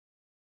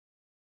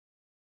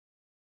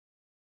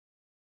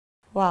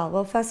Wow,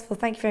 well, first of all,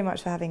 thank you very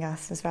much for having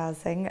us, Ms.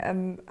 Rausing.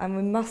 And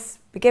we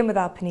must begin with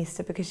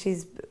Alpinista because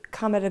she's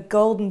come at a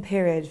golden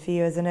period for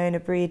you as an owner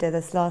breeder.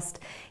 This last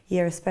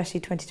year,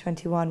 especially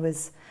 2021,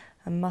 was,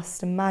 I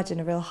must imagine,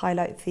 a real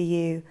highlight for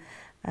you.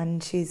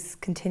 And she's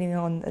continuing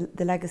on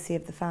the legacy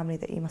of the family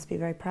that you must be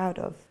very proud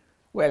of.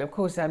 Well, of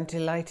course, I'm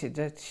delighted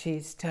that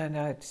she's turned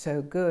out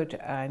so good.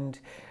 And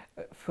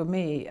for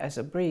me, as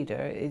a breeder,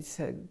 it's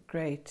a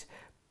great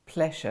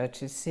pleasure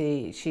to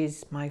see.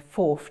 She's my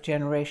 4th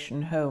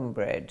generation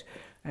homebred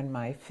and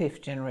my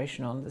 5th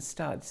generation on the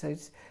stud. So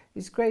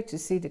it's great to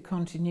see the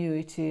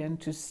continuity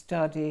and to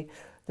study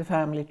the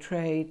family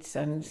traits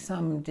and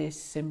some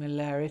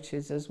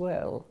dissimilarities as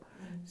well.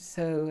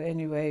 So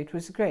anyway, it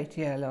was a great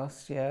year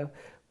last year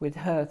with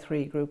her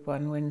 3 Group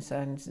 1 wins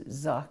and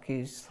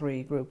Zaki's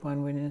 3 Group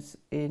 1 winners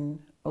in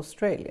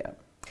Australia.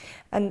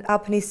 And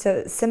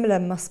Alpinista, similar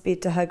must be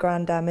to her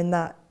granddam in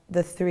that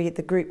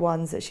the Group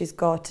 1s that she's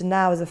got, and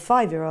now as a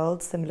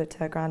 5-year-old, similar to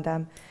her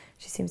granddam,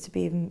 she seems to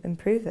be even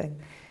improving.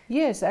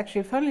 Yes,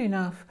 actually, funnily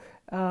enough,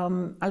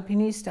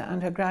 Alpinista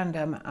and her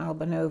granddam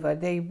Albanova,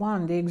 they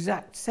won the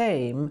exact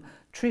same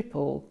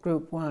triple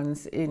Group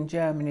 1s in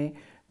Germany,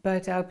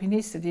 but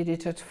Alpinista did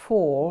it at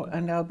 4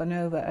 and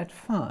Albanova at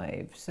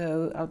 5.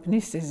 So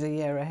Alpinista is a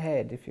year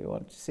ahead, if you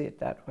want to see it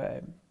that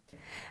way.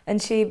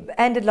 And she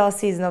ended last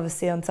season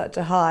obviously on such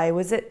a high.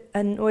 Was it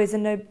always a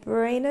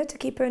no-brainer to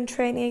keep her in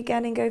training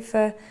again and go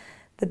for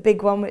the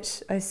big one,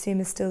 which I assume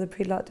is still the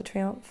Prix de l'Arc de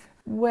Triomphe?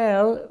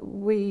 Well,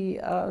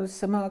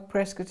 Sir Mark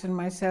Prescott and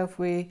myself,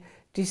 we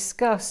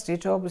discussed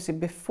it obviously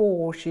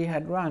before she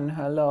had run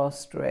her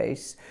last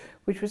race,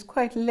 which was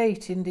quite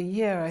late in the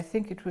year. I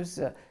think it was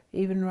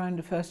even around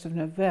the 1st of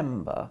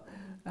November.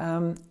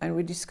 And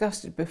we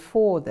discussed it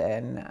before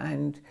then,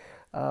 and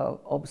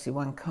obviously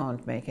one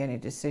can't make any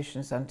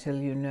decisions until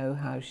you know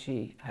how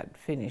she had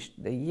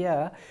finished the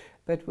year,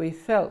 but we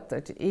felt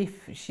that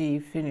if she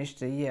finished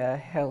the year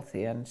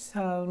healthy and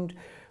sound,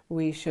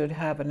 we should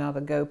have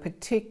another go,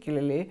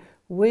 particularly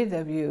with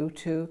a view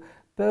to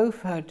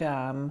both her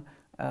dam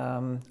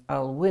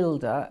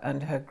Alwilda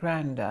and her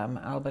granddam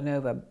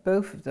Albanova.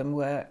 Both of them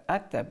were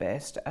at their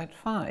best at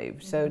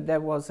 5, so there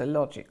was a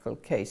logical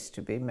case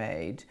to be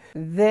made.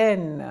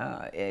 Then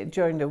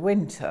during the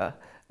winter,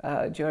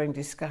 during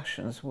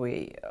discussions,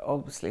 we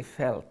obviously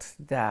felt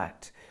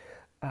that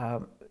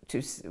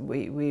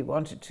we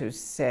wanted to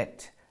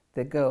set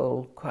the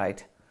goal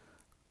quite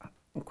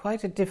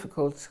a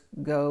difficult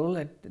goal,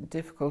 a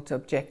difficult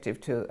objective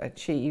to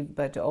achieve,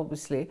 but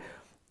obviously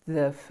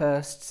the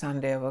first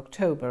Sunday of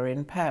October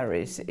in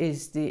Paris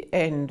is the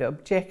end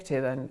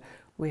objective, and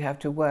we have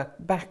to work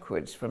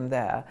backwards from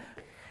there.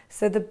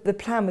 So the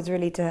plan was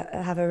really to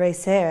have a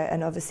race here,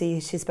 and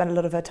obviously she spent a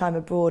lot of her time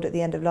abroad at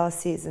the end of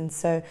last season,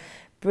 so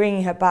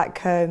bringing her back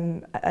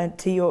home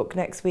to York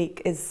next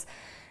week is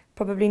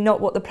probably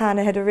not what the plan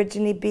had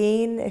originally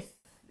been.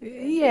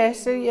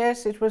 Yes,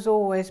 it was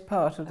always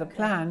part of the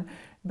plan,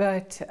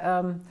 but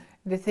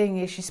the thing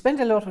is she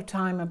spent a lot of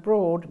time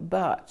abroad,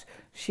 but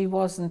she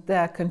wasn't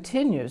there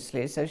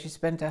continuously, so she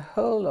spent a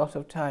whole lot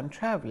of time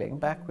travelling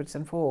backwards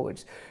and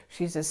forwards.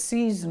 She's a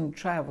seasoned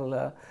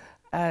traveller,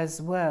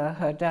 as were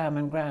her dam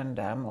and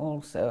granddam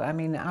also. I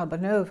mean,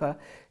 Albanova,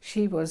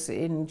 she was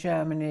in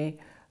Germany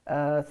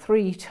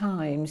 3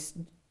 times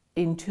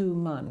in 2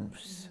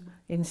 months.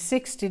 In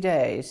 60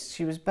 days,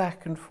 she was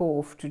back and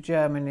forth to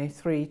Germany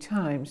 3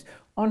 times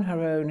on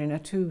her own in a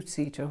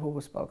 2-seater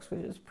horse box,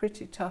 which was a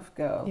pretty tough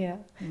girl. Yeah.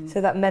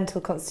 So that mental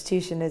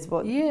constitution is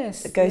what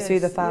goes through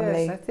the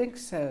family. Yes, I think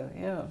so,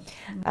 yeah.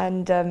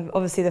 And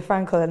obviously the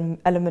Frankel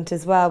element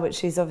as well,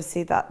 which is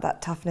obviously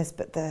that toughness,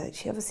 but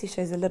she obviously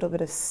shows a little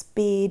bit of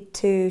speed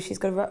too. She's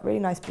got a really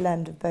nice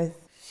blend of both.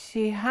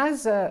 She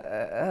has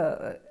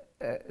a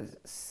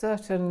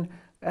certain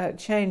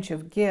change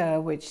of gear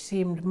which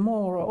seemed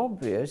more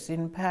obvious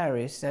in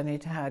Paris than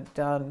it had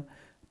done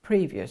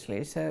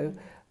previously, so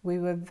we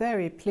were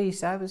very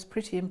pleased. I was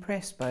pretty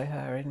impressed by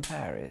her in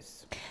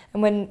Paris.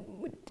 And when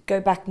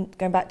going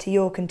back to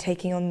York and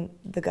taking on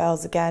the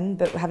girls again,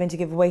 but having to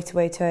give weight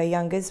away to her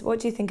youngers, what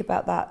do you think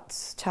about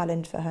that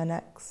challenge for her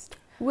next?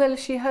 Well,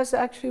 she has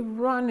actually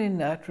run in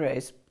that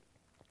race,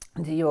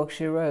 the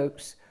Yorkshire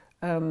Oaks,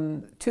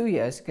 2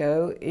 years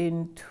ago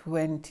in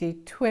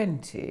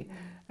 2020,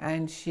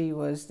 and she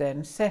was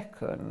then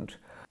second.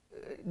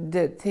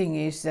 The thing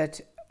is that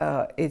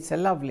it's a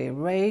lovely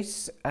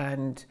race,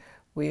 and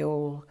we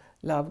all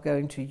love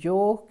going to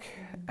York,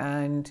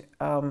 and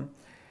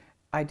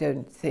I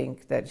don't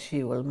think that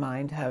she will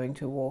mind having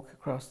to walk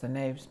across the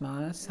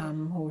Knavesmire.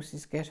 Some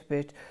horses get a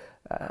bit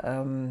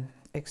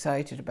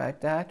excited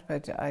about that,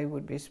 but I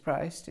would be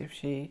surprised if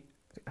she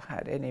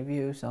had any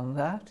views on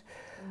that.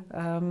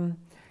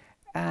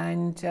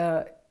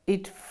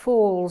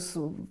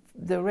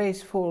 The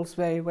race falls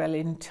very well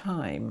in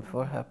time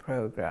for her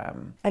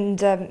programme.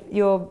 And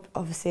your,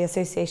 obviously,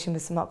 association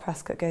with Sir Mark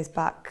Prescott goes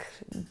back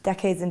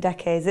decades and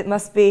decades. It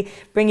must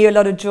bring you a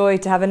lot of joy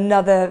to have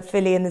another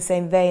filly in the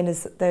same vein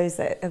as those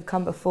that have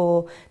come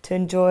before, to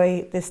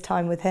enjoy this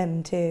time with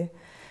him too.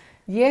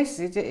 Yes,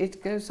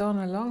 it goes on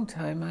a long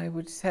time, I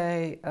would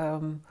say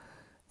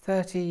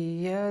 30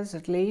 years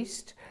at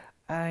least,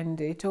 and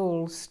it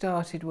all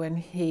started when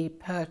he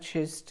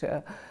purchased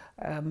a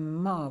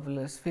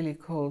marvellous filly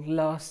called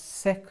Last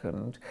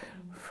Second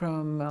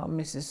from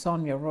Mrs.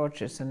 Sonia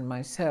Rogers and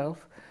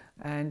myself,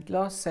 and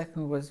Last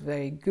Second was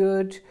very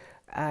good,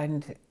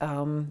 and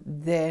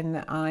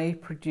then I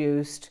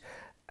produced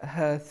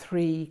her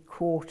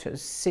 3/4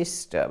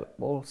 sister,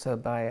 also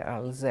by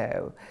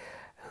Alzeo,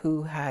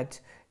 who had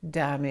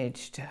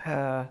damaged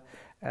her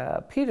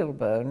pedal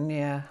bone,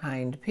 near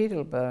hind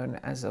pedal bone,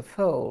 as a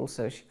foal,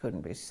 so she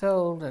couldn't be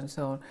sold and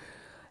so on.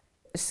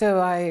 So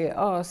I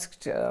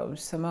asked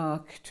Sir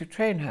Mark to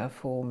train her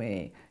for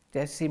me.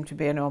 There seemed to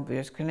be an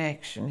obvious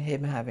connection,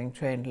 him having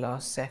trained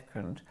Last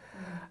Second.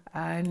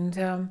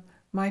 And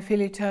my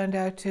filly turned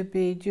out to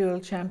be dual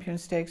champion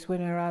stakes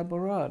winner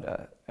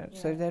Alborada.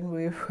 So then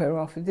we were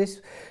off.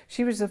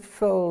 She was a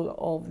foal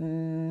of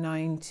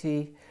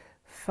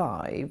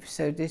 95,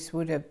 so this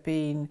would have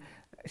been,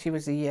 she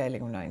was a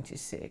yearling of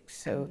 96.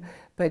 So,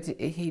 but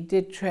he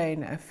did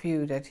train a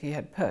few that he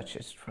had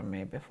purchased from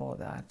me before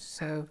that.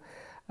 So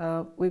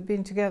we've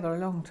been together a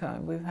long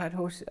time.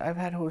 I've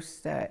had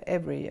horses there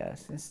every year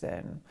since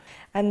then.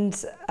 And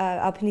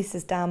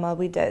Alpinista's Dama,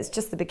 it's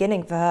just the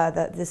beginning for her.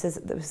 That this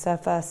was her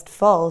first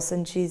foals,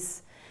 and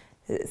it's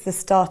the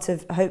start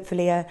of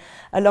hopefully a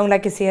long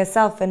legacy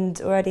herself. And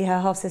already her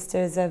half sister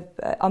is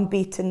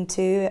unbeaten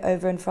too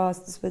over in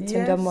France with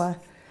Tim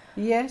Dunworth.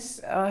 Yes,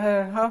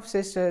 her half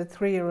sister,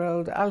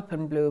 3-year-old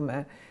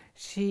Alpenblumer,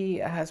 she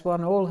has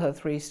won all her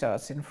 3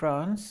 starts in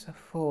France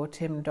for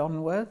Tim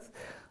Dunworth.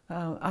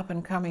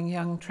 Up-and-coming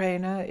young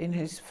trainer in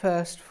his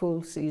first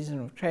full season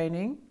of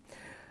training,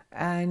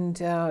 and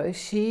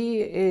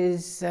she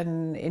is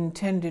an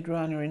intended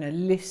runner in a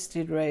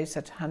listed race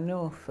at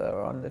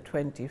Hanover on the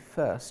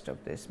 21st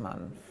of this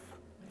month.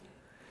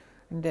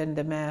 And then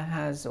the mare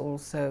has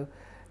also,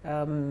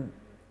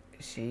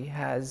 she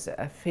has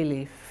a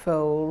filly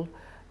foal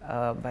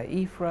by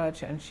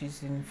Efraj, and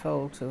she's in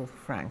foal to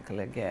Frankel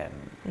again.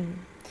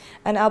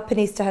 And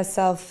Alpinista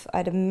herself,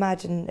 I'd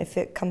imagine, if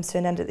it comes to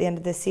an end at the end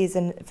of this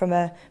season, from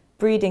a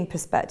breeding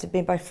perspective,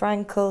 being by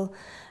Frankel,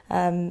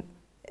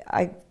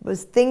 I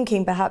was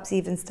thinking perhaps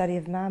even Study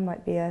of Man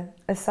might be a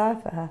sire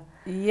for her.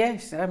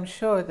 Yes, I'm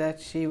sure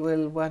that she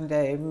will one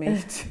day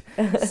meet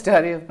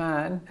Study of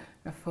Man.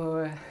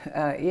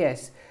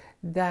 Yes,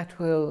 that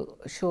will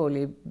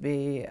surely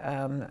be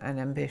an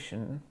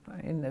ambition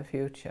in the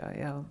future,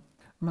 yeah.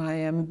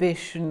 My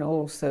ambition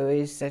also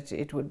is that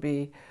it would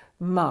be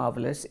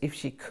marvellous if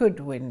she could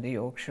win the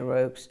Yorkshire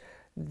Oaks.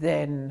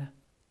 Then,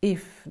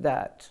 if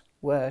that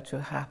were to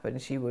happen,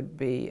 she would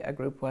be a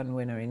Group 1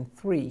 winner in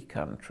 3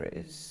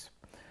 countries.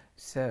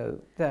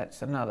 So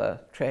that's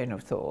another train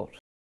of thought.